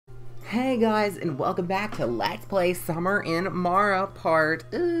Hey guys, and welcome back to Let's Play Summer in Mara part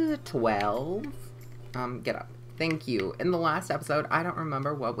 12. Get up. Thank you. In the last episode, I don't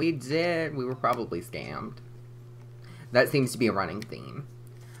remember what we did. We were probably scammed. That seems to be a running theme.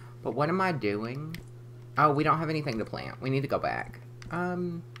 But what am I doing? Oh, we don't have anything to plant. We need to go back.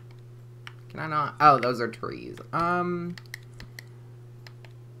 Can I not? Oh, those are trees.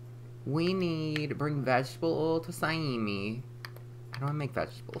 We need to bring vegetable oil to Saimi. How do I make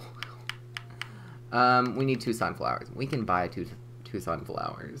vegetable oil? We need 2 sunflowers. We can buy two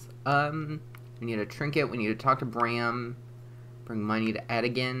sunflowers. We need a trinket. We need to talk to Bram. Bring money to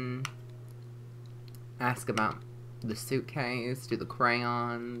Edigan. Ask about the suitcase. Do the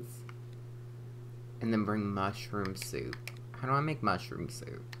crayons. And then bring mushroom soup. How do I make mushroom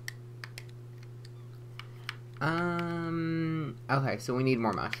soup? Okay, so we need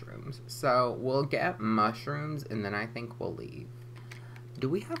more mushrooms. So we'll get mushrooms and then I think we'll leave. Do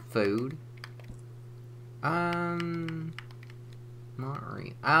we have food? Not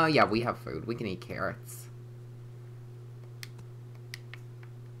really. Oh, yeah, we have food. We can eat carrots.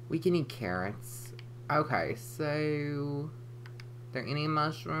 We can eat carrots. Okay, so... Are there any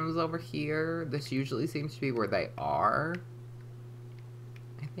mushrooms over here? This usually seems to be where they are.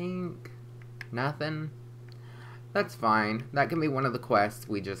 I think... Nothing. That's fine. That can be one of the quests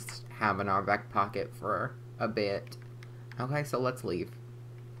we just have in our back pocket for a bit. Okay, so let's leave.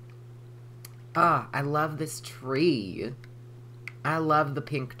 Ah, I love this tree. I love the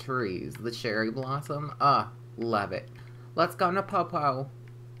pink trees. The cherry blossom. Ah, love it. Let's go to Popo.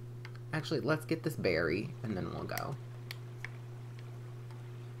 Actually, let's get this berry, and then we'll go.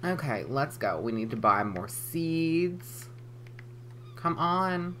 Okay, let's go. We need to buy more seeds. Come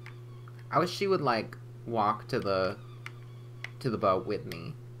on. I wish she would, like, walk to the boat with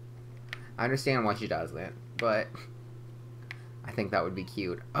me. I understand why she doesn't, but I think that would be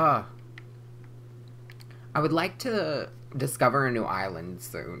cute. Ugh. I would like to discover a new island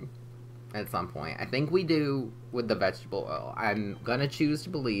soon, at some point. I think we do with the vegetable oil. I'm gonna choose to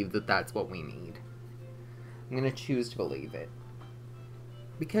believe that that's what we need. I'm gonna choose to believe it.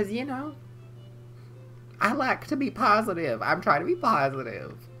 Because, you know, I like to be positive. I'm trying to be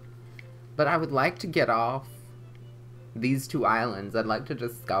positive. But I would like to get off these 2 islands. I'd like to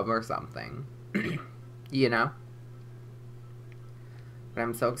discover something. You know? But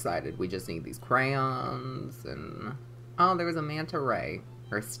I'm so excited. We just need these crayons and... Oh, there was a manta ray.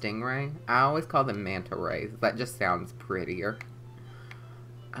 Or a stingray. I always call them manta rays. That just sounds prettier.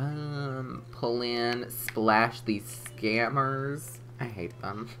 Pull in. Splash these scammers. I hate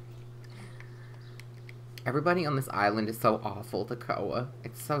them. Everybody on this island is so awful to Koa.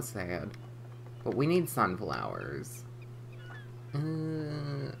 It's so sad. But we need sunflowers.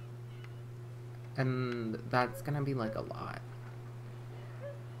 And that's gonna be like a lot.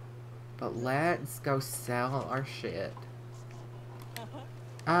 But let's go sell our shit.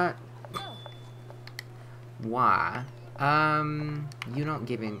 Why? You don't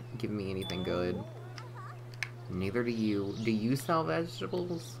give me anything good. Neither do you. Do you sell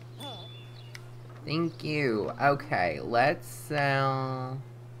vegetables? Thank you. Okay, let's sell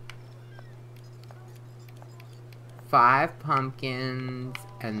 5 pumpkins,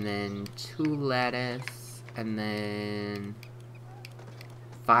 and then 2 lettuce, and then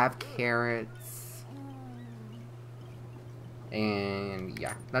 5 carrots, and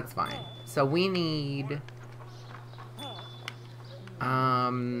yeah, that's fine. So we need,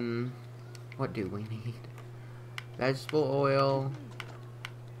 what do we need? Vegetable oil.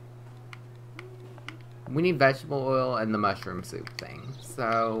 We need vegetable oil and the mushroom soup thing.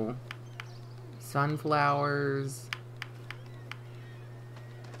 So, sunflowers.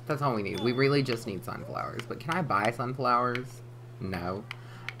 That's all we need. We really just need sunflowers. But can I buy sunflowers? No.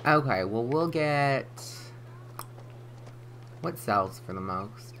 Okay, well, we'll get... What sells for the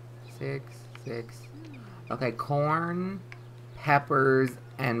most? 6. Okay, corn, peppers,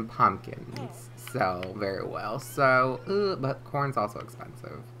 and pumpkins sell very well. So, but corn's also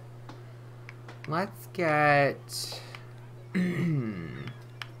expensive. Let's get... We'll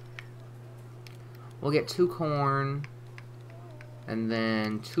get 2 corn, and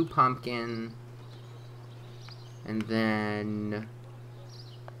then 2 pumpkin, and then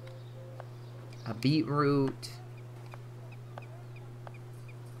a beetroot,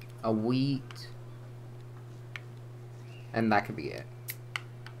 a wheat, and that could be it.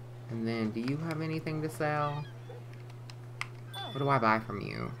 And then, do you have anything to sell? What do I buy from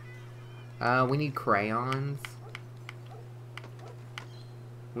you? We need crayons.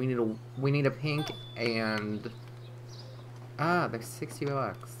 We need a pink and... Ah, they're 60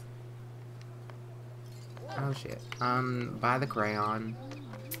 bucks. Oh shit. Buy the crayon.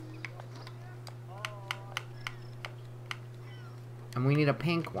 And we need a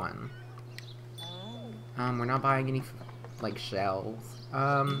pink one. We're not buying any, like, shells.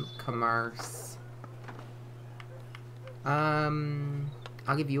 Commerce.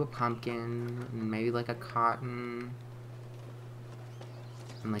 I'll give you a pumpkin, and maybe, like, a cotton,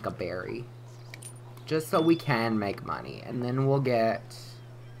 and, like, a berry. Just so we can make money. And then we'll get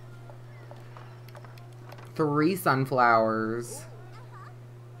 3 sunflowers,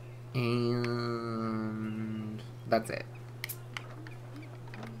 and that's it.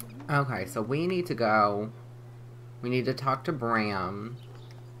 Okay, so we need to go. We need to talk to Bram.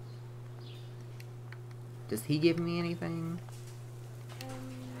 Does he give me anything?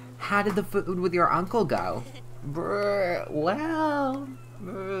 How did the food with your uncle go? Well,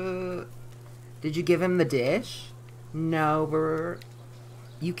 did you give him the dish? No,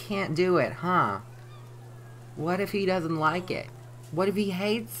 you can't do it, huh? What if he doesn't like it? What if he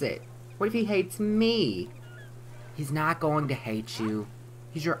hates it? What if he hates me? He's not going to hate you.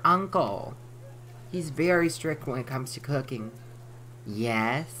 He's your uncle. He's very strict when it comes to cooking.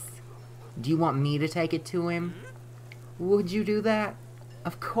 Yes? Do you want me to take it to him? Would you do that?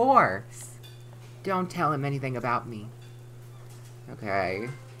 Of course. Don't tell him anything about me. Okay.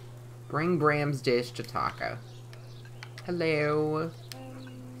 Bring Bram's dish to Taco. Hello.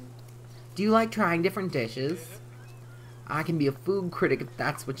 Do you like trying different dishes? I can be a food critic if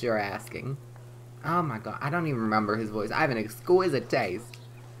that's what you're asking. Oh my god, I don't even remember his voice. I have an exquisite taste.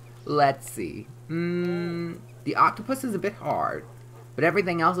 Let's see. The octopus is a bit hard, but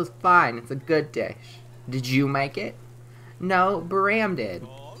everything else is fine. It's a good dish. Did you make it? No, Bram did.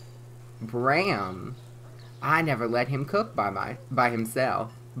 Bram? I never let him cook by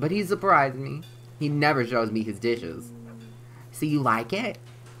himself, but he surprised me. He never shows me his dishes. So you like it?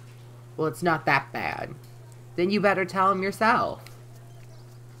 Well, it's not that bad. Then you better tell him yourself.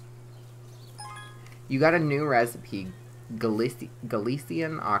 You got a new recipe,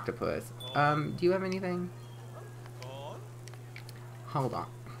 Galician octopus. Do you have anything? Hold on.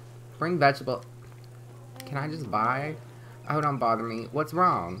 Bring vegetable. Can I just buy? Oh, don't bother me. What's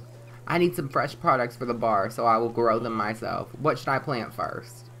wrong? I need some fresh products for the bar, so I will grow them myself. What should I plant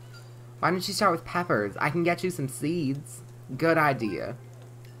first? Why don't you start with peppers? I can get you some seeds. Good idea.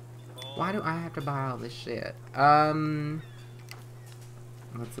 Why do I have to buy all this shit? Let's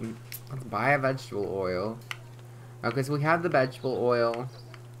buy a vegetable oil. Okay, so we have the vegetable oil.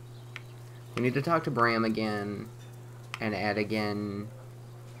 We need to talk to Bram again. And Ed again.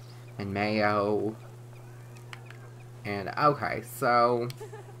 And Mayo. And, okay, so...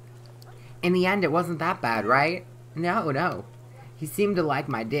 in the end, it wasn't that bad, right? No. He seemed to like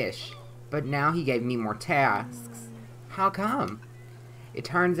my dish. But now he gave me more tasks. How come? It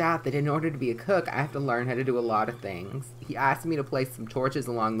turns out that in order to be a cook, I have to learn how to do a lot of things. He asked me to place some torches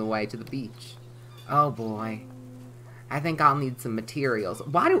along the way to the beach. Oh boy. I think I'll need some materials.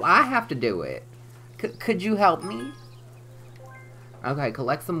 Why do I have to do it? Could you help me? Okay,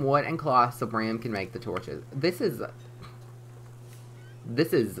 collect some wood and cloth so Bram can make the torches. This is...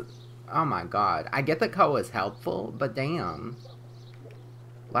 oh my god. I get that Koa is helpful, but damn.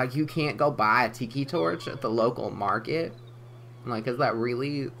 Like, you can't go buy a tiki torch at the local market? Like, is that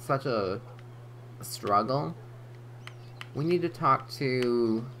really such a struggle? We need to talk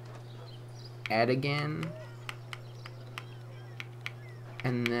to Ed again.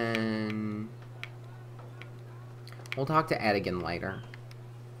 And then... we'll talk to Ed again later.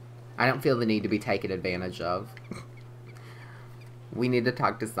 I don't feel the need to be taken advantage of. We need to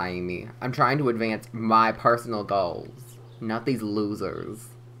talk to Saimi. I'm trying to advance my personal goals. Not these losers.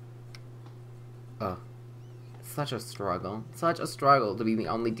 Ugh. Such a struggle. Such a struggle to be the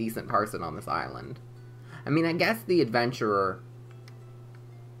only decent person on this island. I mean, I guess the adventurer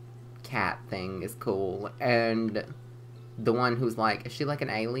cat thing is cool. And the one who's like... is she like an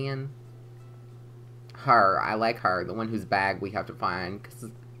alien? Her. I like her. The one whose bag we have to find.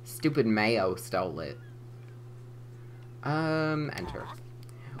 Because stupid Mayo stole it. Enter.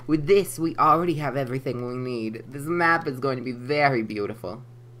 With this, we already have everything we need. This map is going to be very beautiful.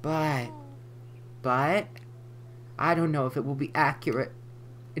 But... I don't know if it will be accurate.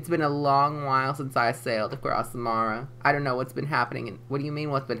 It's been a long while since I sailed across Samara. I don't know what's been happening what do you mean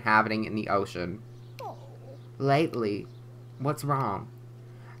what's been happening in the ocean? Lately. What's wrong?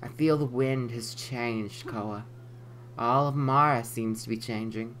 I feel the wind has changed, Koa. All of Mara seems to be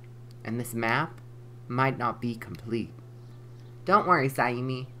changing. And this map might not be complete. Don't worry,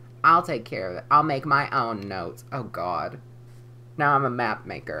 Saimi. I'll take care of it. I'll make my own notes. Oh god. Now I'm a map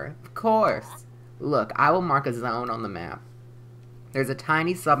maker. Of course. Look, I will mark a zone on the map. There's a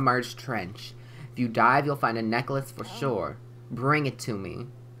tiny submerged trench. If you dive, you'll find a necklace for sure. Bring it to me.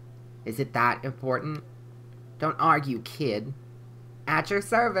 Is it that important? Don't argue, kid. At your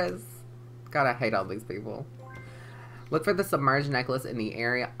service. God, I hate all these people. Look for the submerged necklace in the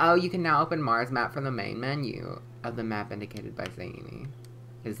area. Oh, you can now open Mars map from the main menu of the map indicated by Saimi.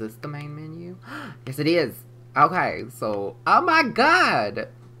 Is this the main menu? Yes, it is. Okay, so, oh my god!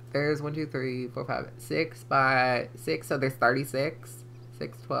 There's 1, 2, 3, 4, 5, 6 by 6, so there's 36.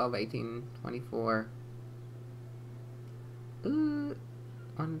 6, 12, 18, 24.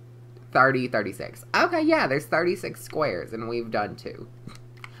 30, 36. Okay, yeah, there's 36 squares, and we've done 2.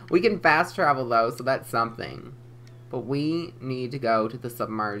 We can fast travel, though, so that's something. But we need to go to the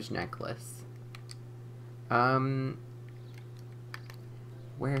submerged necklace.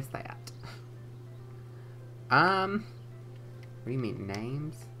 Where's that? What do you mean,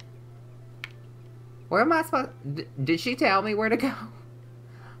 names? Where am I supposed... Did she tell me where to go?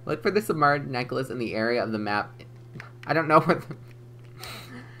 Look for the submerged necklace in the area of the map. I don't know where the...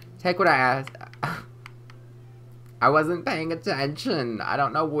 Take what I asked. I wasn't paying attention. I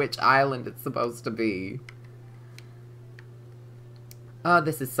don't know which island it's supposed to be. Oh,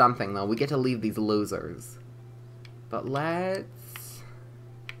 this is something, though. We get to leave these losers. But let's...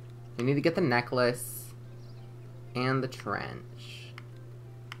 We need to get the necklace and the trench.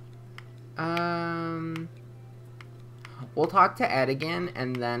 We'll talk to Ed again,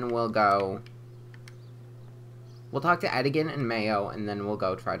 and then we'll go... We'll talk to Ed again and Mayo, and then we'll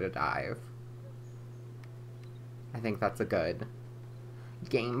go try to dive. I think that's a good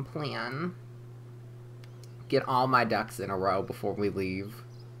game plan. Get all my ducks in a row before we leave.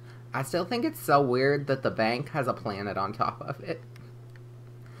 I still think it's so weird that the bank has a planet on top of it.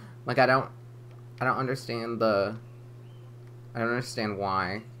 Like, I don't understand the... I don't understand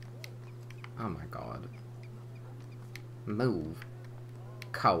why. Oh my god. Move.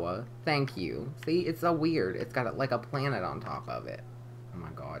 Koa. Thank you. See, it's so weird. It's got, like, a planet on top of it. Oh my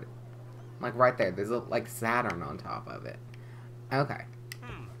god. Like, right there. There's, like, Saturn on top of it. Okay.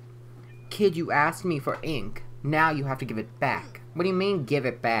 Kid, you asked me for ink. Now you have to give it back. What do you mean, give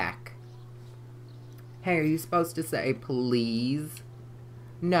it back? Hey, are you supposed to say, please?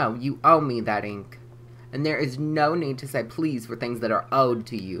 No, you owe me that ink. And there is no need to say please for things that are owed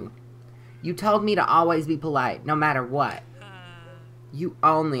to you. You told me to always be polite, no matter what. You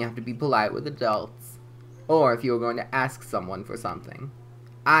only have to be polite with adults. Or if you're going to ask someone for something.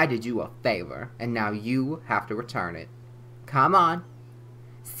 I did you a favor, and now you have to return it. Come on.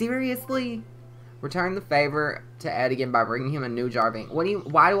 Seriously? Return the favor to Ed again by bringing him a new jar of ink.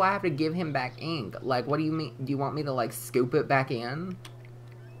 Why do I have to give him back ink? Like, what do you mean? Do you want me to, like, scoop it back in?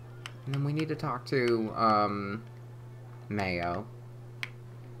 And then we need to talk to, Mayo.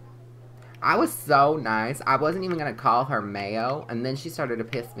 I was so nice. I wasn't even gonna call her Mayo, and then she started to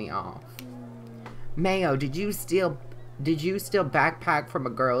piss me off. Mayo, did you steal backpack from a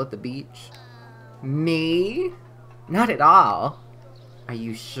girl at the beach? Me? Not at all. Are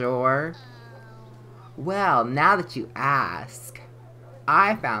you sure? Well, now that you ask,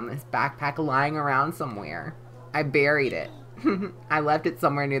 I found this backpack lying around somewhere. I buried it. I left it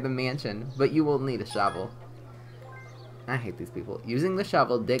somewhere near the mansion, but you will need a shovel. I hate these people. Using the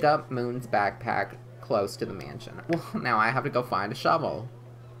shovel, dig up Moon's backpack close to the mansion. Well, now I have to go find a shovel.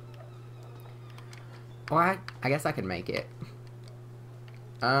 Or I guess I can make it.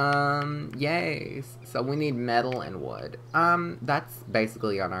 Yay. So we need metal and wood. That's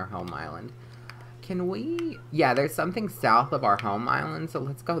basically on our home island. Can we... Yeah, there's something south of our home island, so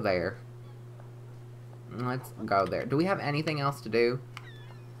let's go there. Let's go there. Do we have anything else to do?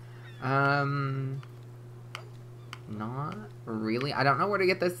 Not really. I don't know where to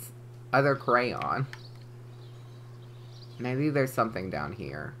get this other crayon. Maybe there's something down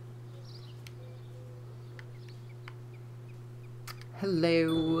here.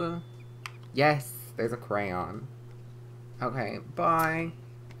 Hello. Yes, there's a crayon. Okay, bye.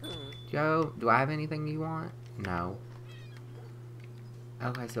 Joe, do I have anything you want? No.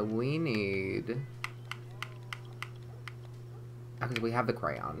 Okay, so we need... Okay, we have the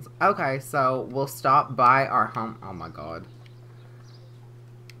crayons. Okay, so we'll stop by our home... Oh my god.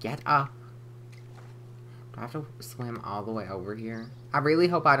 Get up. Do I have to swim all the way over here? I really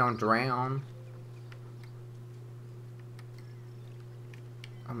hope I don't drown.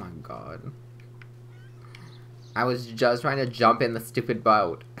 Oh my god. I was just trying to jump in the stupid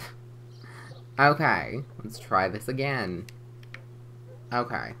boat. Okay, let's try this again.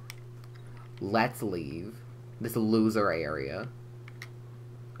 Okay. Let's leave this loser area.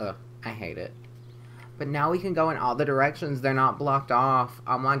 Ugh, I hate it. But now we can go in all the directions. They're not blocked off.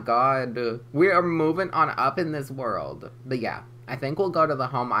 Oh my god. We are moving on up in this world. But yeah, I think we'll go to the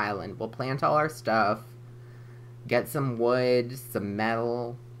home island. We'll plant all our stuff. Get some wood, some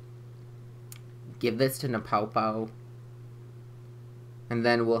metal. Give this to Napopo. And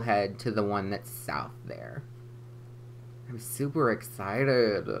then we'll head to the one that's south there. I'm super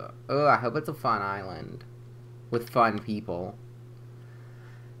excited. Oh, I hope it's a fun island. With fun people.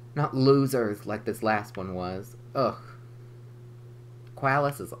 Not losers like this last one was. Ugh.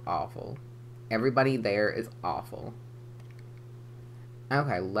 Qualis is awful. Everybody there is awful.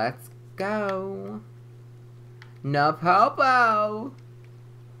 Okay, let's go. No popo!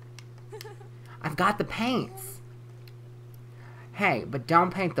 I've got the paints. Hey, but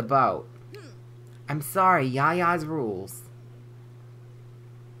don't paint the boat. I'm sorry, Yaya's rules.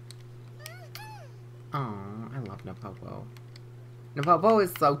 Oh, I love Napopo. Napopo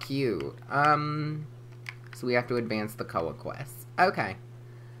is so cute. So we have to advance the Koa quest. Okay.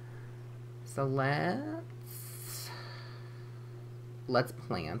 So let's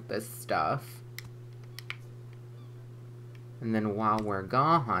plant this stuff. And then while we're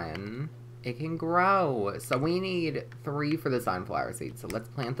gone, it can grow. So we need 3 for the sunflower seeds. So let's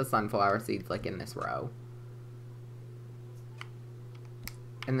plant the sunflower seeds like in this row.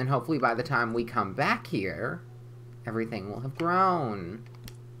 And then hopefully by the time we come back here, everything will have grown.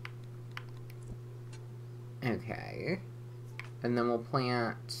 Okay. And then we'll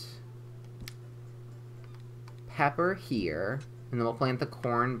plant pepper here. And then we'll plant the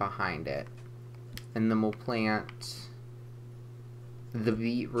corn behind it. And then we'll plant the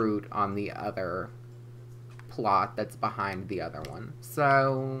beetroot on the other plot that's behind the other one.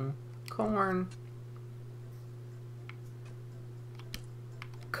 So, corn.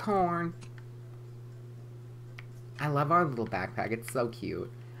 Corn. I love our little backpack. It's so cute.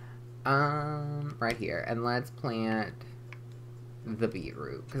 Right here. And let's plant the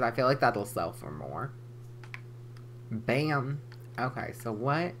beetroot. Because I feel like that'll sell for more. Bam. Okay, so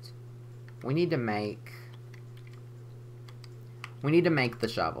what? We need to make the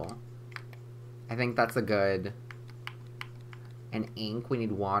shovel. I think that's a good... And ink, we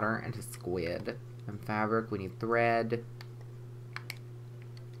need water and a squid. And fabric, we need thread.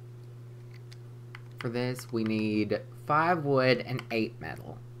 For this, we need 5 wood and 8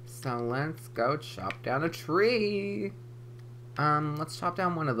 metal. So let's go chop down a tree. Let's chop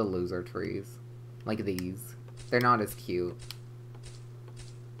down one of the loser trees. Like these. They're not as cute.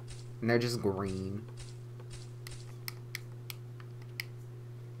 And they're just green.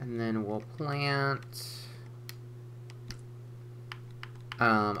 And then we'll plant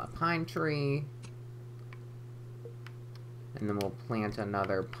a pine tree. And then we'll plant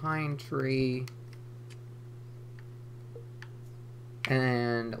another pine tree.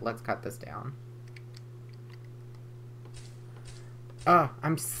 And let's cut this down. Oh,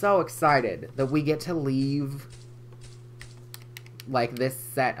 I'm so excited that we get to leave like this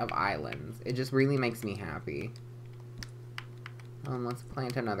set of islands. It just really makes me happy. Let's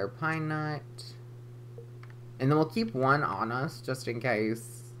plant another pine nut. And then we'll keep one on us just in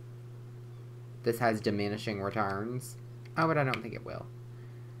case this has diminishing returns. Oh, but I don't think it will.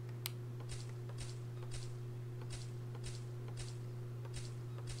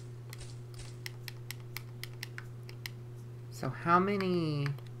 So how many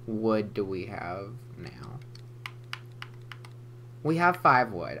wood do we have now? We have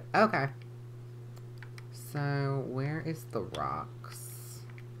 5 wood. Okay. So where is the rocks?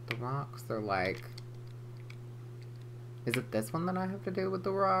 The rocks are like... Is it this one that I have to do with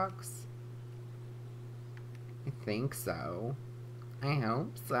the rocks? I think so. I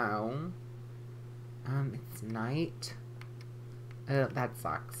hope so. It's night. That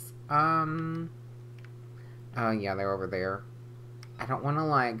sucks. Oh yeah, they're over there. I don't want to,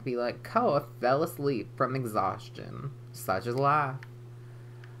 like, be like, Koa fell asleep from exhaustion. Such is life.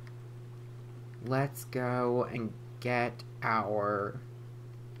 Let's go and get our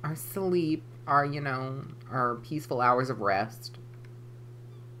sleep, our, you know, our peaceful hours of rest.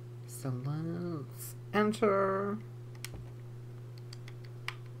 So let's enter.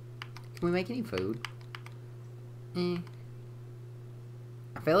 Can we make any food? I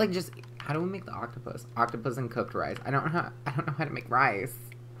feel like just... How do we make the octopus? Octopus and cooked rice. I don't know how to make rice.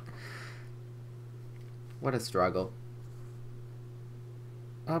 What a struggle.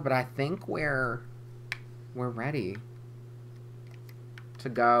 Oh, but I think we're ready to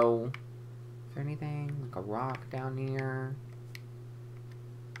go. Is there anything like a rock down here?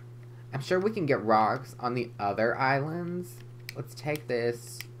 I'm sure we can get rocks on the other islands. Let's take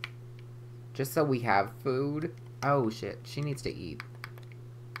this just so we have food. Oh shit, she needs to eat.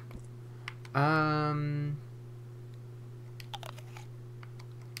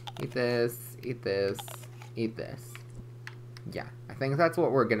 Eat this, eat this, eat this. Yeah, I think that's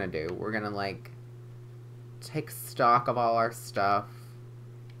what we're gonna do. We're gonna, like, take stock of all our stuff.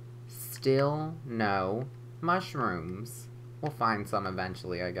 Still no mushrooms. We'll find some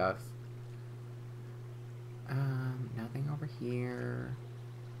eventually, I guess. Nothing over here.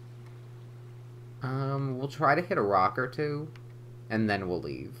 We'll try to hit a rock or two, and then we'll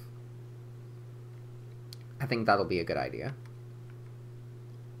leave. I think that'll be a good idea.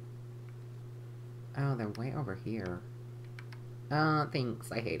 Oh, they're way over here.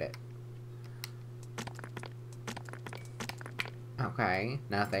 Thanks. I hate it. Okay,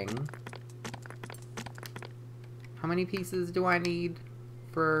 nothing. How many pieces do I need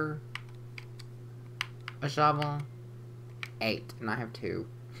for a shovel? 8, and I have 2.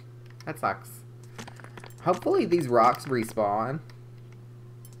 That sucks. Hopefully these rocks respawn.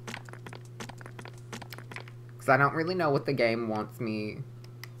 Because I don't really know what the game wants me...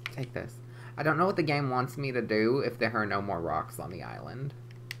 Take this. I don't know what the game wants me to do if there are no more rocks on the island.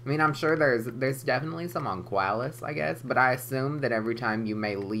 I mean, I'm sure there's definitely some on Qualis, I guess. But I assume that every time you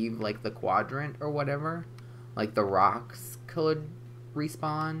may leave, like, the quadrant or whatever, like, the rocks could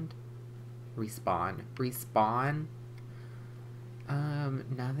respawn. Respawn.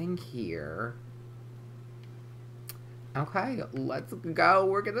 Nothing here. Okay, let's go.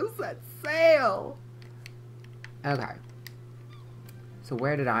 We're gonna set sail. Okay. So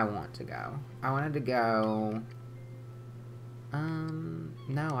where did I want to go? I wanted to go...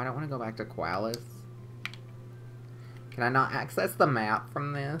 No, I don't want to go back to Qualis. Can I not access the map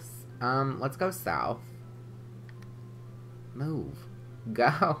from this? Let's go south. Move.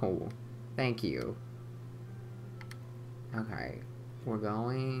 Go. Thank you. Okay. We're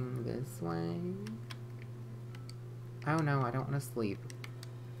going this way. Oh no, I don't want to sleep.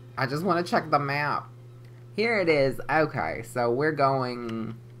 I just want to check the map. Here it is. Okay, so we're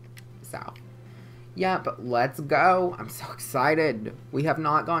going south. Yep, let's go. I'm so excited. We have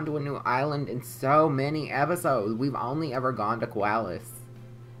not gone to a new island in so many episodes. We've only ever gone to Qualis.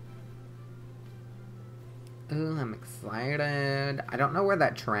 Ooh, I'm excited. I don't know where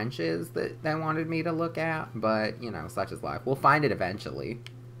that trench is that they wanted me to look at, but, you know, such is life. We'll find it eventually.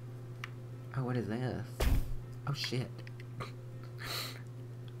 Oh, what is this? Oh, shit.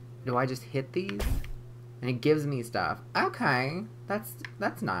 Do I just hit these? And it gives me stuff. Okay, that's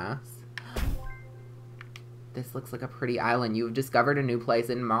nice. This looks like a pretty island. You've discovered a new place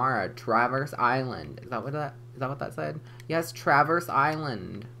in Mara, Traverse Island. Is that what that said? Yes, Traverse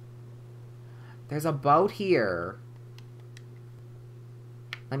Island. There's a boat here.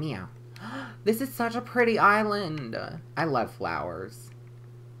 Let me out. This is such a pretty island. I love flowers.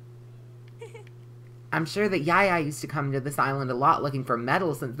 I'm sure that Yaya used to come to this island a lot looking for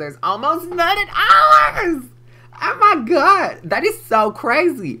metals since there's almost none in ours! Oh my god! That is so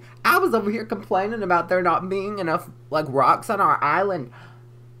crazy! I was over here complaining about there not being enough, like, rocks on our island.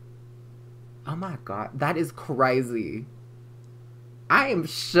 Oh my god, that is crazy. I am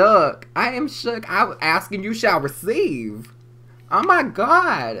shook. I am shook. I was asking, you shall receive. Oh my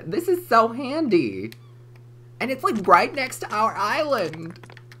god, this is so handy. And it's, like, right next to our island.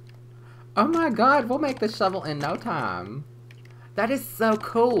 Oh my god, we'll make this shovel in no time. That is so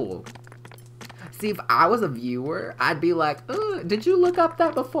cool. See, if I was a viewer, I'd be like, ugh, did you look up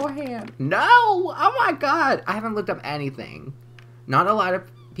that beforehand? No! Oh my god! I haven't looked up anything. Not a lot of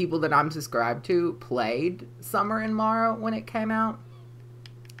people that I'm subscribed to played Summer in Mara when it came out.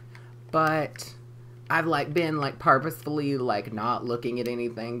 But I've, like, been, like, purposefully, like, not looking at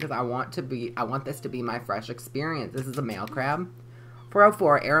anything because I want this to be my fresh experience. This is a male crab.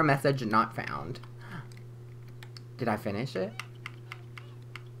 404, error message not found. Did I finish it?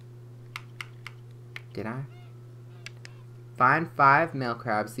 Did I? Find 5 male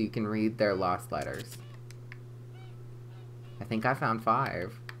crabs so you can read their lost letters. I think I found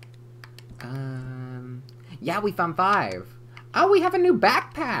 5. Yeah, we found 5. Oh, we have a new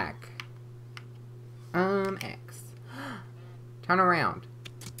backpack. X. Turn around.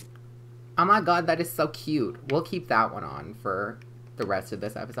 Oh my god, that is so cute. We'll keep that one on for the rest of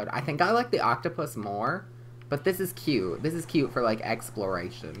this episode. I think I like the octopus more, but this is cute. This is cute for, like,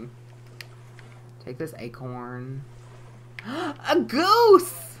 exploration. Take this acorn. A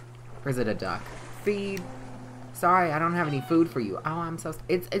goose! Or is it a duck? Feed. Sorry, I don't have any food for you. Oh, I'm so...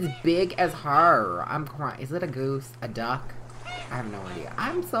 It's as big as her. I'm crying. Is it a goose? A duck? I have no idea.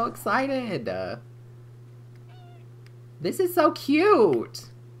 I'm so excited. This is so cute.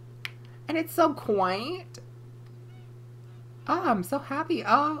 And it's so quaint. Oh, I'm so happy.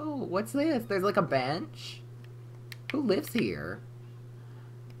 Oh, what's this? There's like a bench. Who lives here?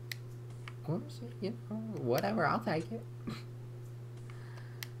 Oh, shit, you know, whatever, I'll take it.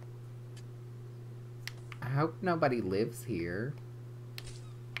 I hope nobody lives here.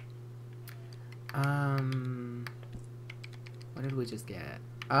 What did we just get?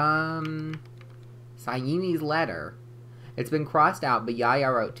 Saimi's letter. It's been crossed out, but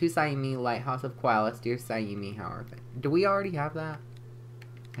Yaya wrote, to Saimi, Lighthouse of Qualis, dear Saimi, how are things? Do we already have that?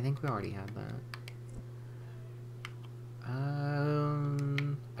 I think we already have that.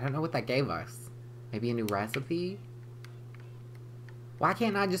 I don't know what that gave us. Maybe a new recipe? Why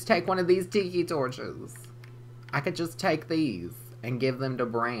can't I just take one of these tiki torches? I could just take these and give them to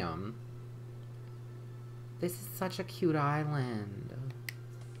Bram. This is such a cute island.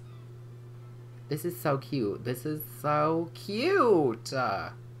 This is so cute. This is so cute.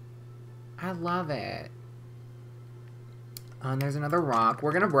 I love it. There's another rock.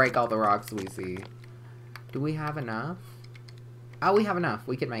 We're gonna break all the rocks we see. Do we have enough? Oh, we have enough.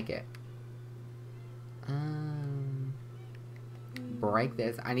 We can make it. Break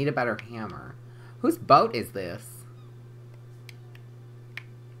this. I need a better hammer. Whose boat is this?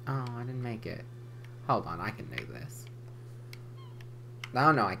 Oh, I didn't make it. Hold on, I can do this.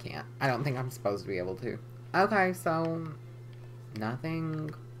 Oh, no, I can't. I don't think I'm supposed to be able to. Okay, so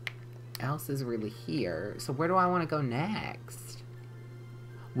nothing else is really here. So where do I want to go next?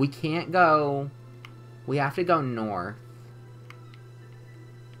 We can't go... We have to go north.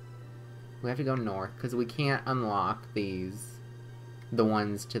 We have to go north because we can't unlock these... The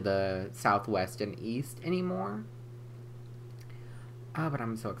ones to the southwest and east anymore. Oh, but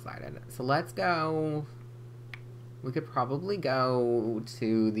I'm so excited. So let's go... We could probably go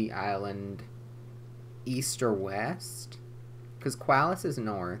to the island east or west. Because Qualis is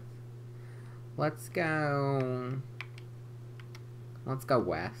north. Let's go... Let's go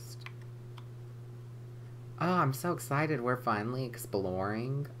west. Oh, I'm so excited. We're finally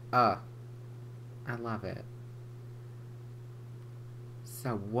exploring. I love it.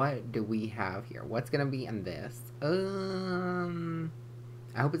 So what do we have here? What's gonna be in this?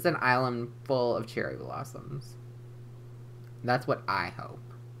 I hope it's an island full of cherry blossoms. That's what I hope.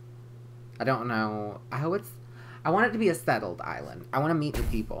 I don't know. I hope it's... I want it to be a settled island. I want to meet new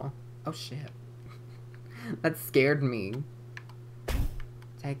people. Oh, shit. That scared me.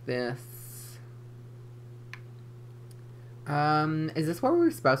 Take this. Is this where we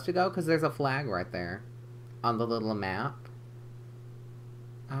were supposed to go? Because there's a flag right there. On the little map.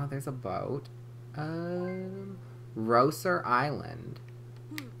 Oh, there's a boat. Roser Island.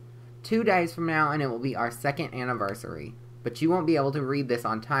 2 days from now, and it will be our 2nd anniversary. But you won't be able to read this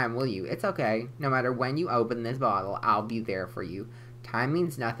on time, will you? It's okay. No matter when you open this bottle, I'll be there for you. Time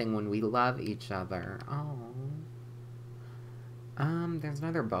means nothing when we love each other. Oh. There's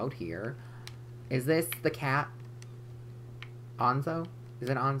another boat here. Is this the cat? Onzo? Is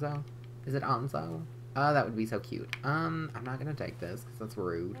it Onzo? Is it Onzo? Oh, that would be so cute. I'm not gonna take this, because that's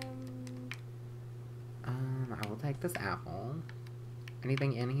rude. I will take this apple.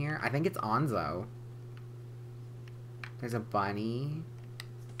 Anything in here? I think it's Onzo. There's a bunny.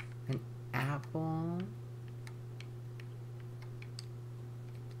 An apple.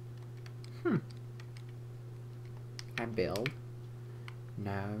 Can I build?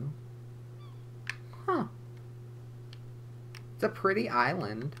 No. Huh. It's a pretty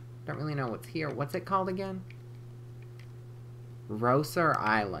island. Don't really know what's here. What's it called again? Roser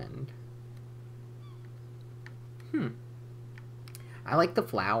Island. I like the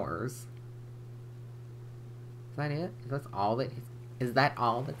flowers. Is that it? Is that all that is that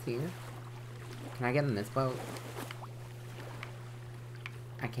all that's here? Can I get in this boat?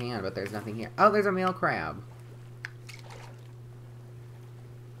 I can, but there's nothing here. Oh, there's a male crab.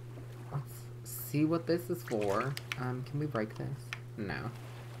 Let's see what this is for. Can we break this? No.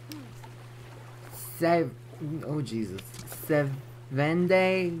 Oh, Jesus. Se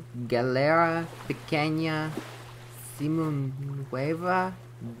vende galera pequeña simunueva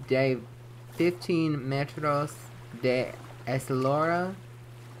de 15 metros de eslora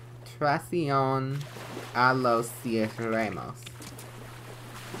tracción a los cierremos.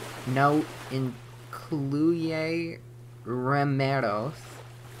 No incluye remeros.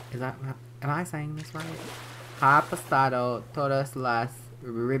 Is that... Am I saying this right? Ha pasado todas las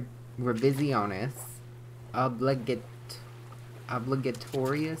revisiones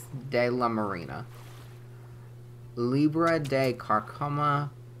obligatorias de la marina. Libra de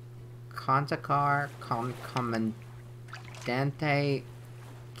carcoma contacar con comandante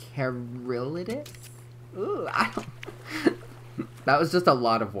Carilitis? Ooh, I don't... That was just a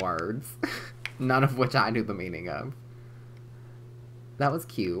lot of words. None of which I knew the meaning of. That was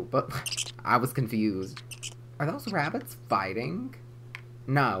cute, but I was confused. Are those rabbits fighting?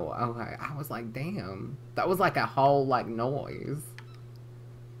 No, okay. I was like, damn. That was like a whole, like, noise.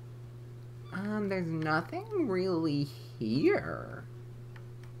 There's nothing really here.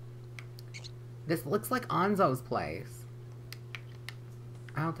 This looks like Onzo's place.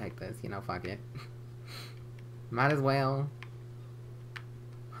 I'll take this, you know, fuck it. Might as well.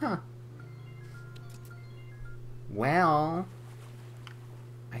 Huh. Well,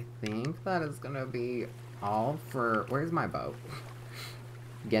 I think that is gonna be all for... Where's my boat?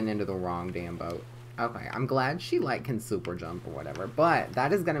 Getting into the wrong damn boat. Okay, I'm glad she, like, can super jump or whatever. But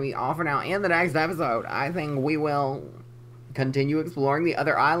that is gonna be all for now. In the next episode, I think we will continue exploring the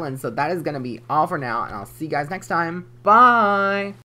other islands. So that is gonna be all for now. And I'll see you guys next time. Bye!